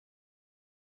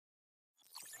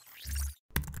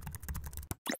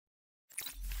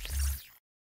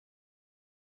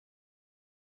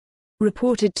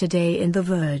reported today in The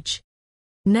Verge.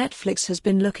 Netflix has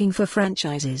been looking for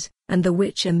franchises, and The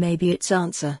Witcher may be its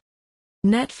answer.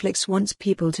 Netflix wants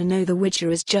people to know The Witcher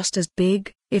is just as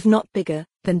big, if not bigger,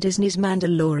 than Disney's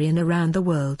Mandalorian around the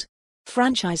world.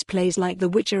 Franchise plays like The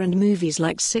Witcher and movies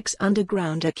like Six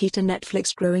Underground are key to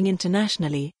Netflix growing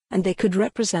internationally, and they could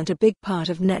represent a big part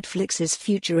of Netflix's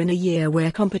future in a year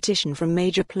where competition from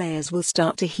major players will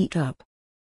start to heat up.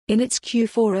 In its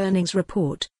Q4 earnings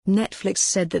report, Netflix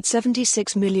said that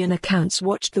 76 million accounts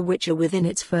watched The Witcher within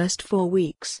its first 4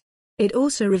 weeks. It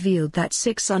also revealed that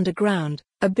Six Underground,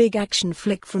 a big action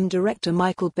flick from director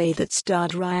Michael Bay that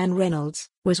starred Ryan Reynolds,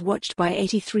 was watched by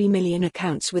 83 million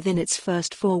accounts within its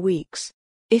first 4 weeks.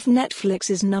 If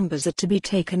Netflix's numbers are to be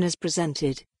taken as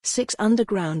presented, Six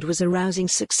Underground was a rousing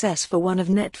success for one of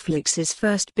Netflix's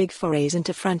first big forays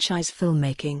into franchise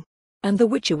filmmaking. And The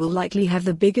Witcher will likely have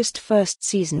the biggest first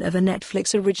season of a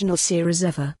Netflix original series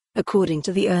ever, according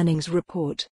to the earnings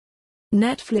report.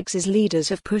 Netflix's leaders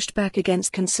have pushed back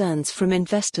against concerns from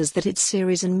investors that its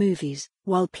series and movies,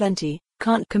 while plenty,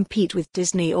 can't compete with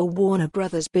Disney or Warner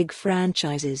Bros.' big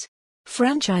franchises.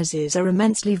 Franchises are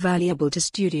immensely valuable to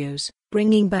studios,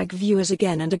 bringing back viewers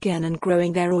again and again and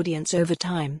growing their audience over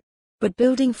time. But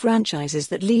building franchises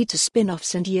that lead to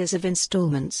spin-offs and years of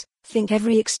installments, think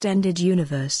every extended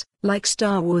universe, like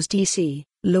Star Wars, DC,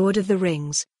 Lord of the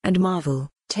Rings, and Marvel,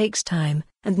 takes time,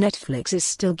 and Netflix is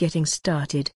still getting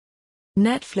started.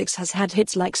 Netflix has had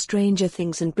hits like Stranger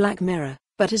Things and Black Mirror,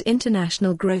 but as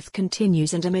international growth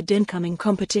continues and amid incoming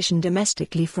competition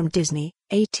domestically from Disney,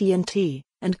 AT&T,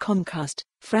 and Comcast,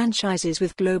 franchises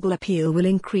with global appeal will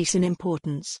increase in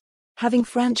importance. Having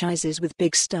franchises with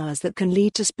big stars that can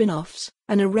lead to spin-offs,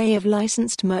 an array of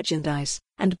licensed merchandise,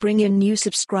 and bring in new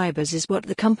subscribers is what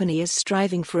the company is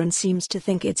striving for and seems to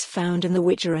think it's found in The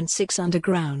Witcher and Six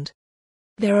Underground.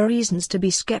 There are reasons to be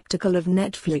skeptical of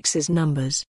Netflix's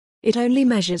numbers. It only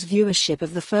measures viewership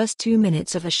of the first 2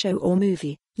 minutes of a show or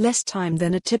movie, less time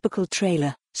than a typical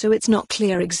trailer, so it's not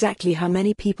clear exactly how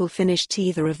many people finished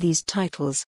either of these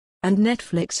titles. And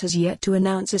Netflix has yet to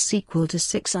announce a sequel to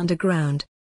Six Underground.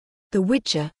 The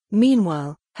Witcher,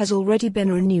 meanwhile, has already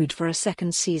been renewed for a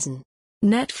second season.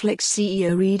 Netflix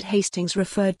CEO Reed Hastings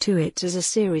referred to it as a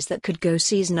series that could go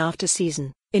season after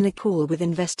season, in a call with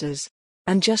investors.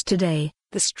 And just today,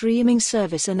 the streaming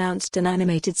service announced an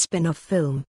animated spin-off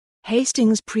film.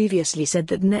 Hastings previously said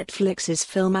that Netflix's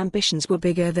film ambitions were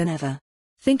bigger than ever.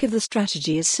 Think of the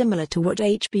strategy as similar to what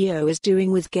HBO is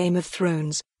doing with Game of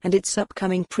Thrones, and its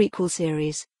upcoming prequel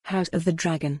series, House of the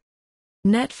Dragon.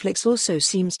 Netflix also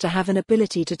seems to have an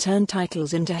ability to turn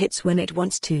titles into hits when it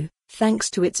wants to,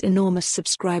 thanks to its enormous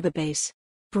subscriber base.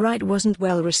 Bright wasn't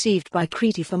well received by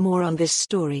critics. For more on this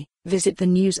story, visit the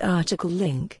news article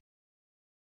link.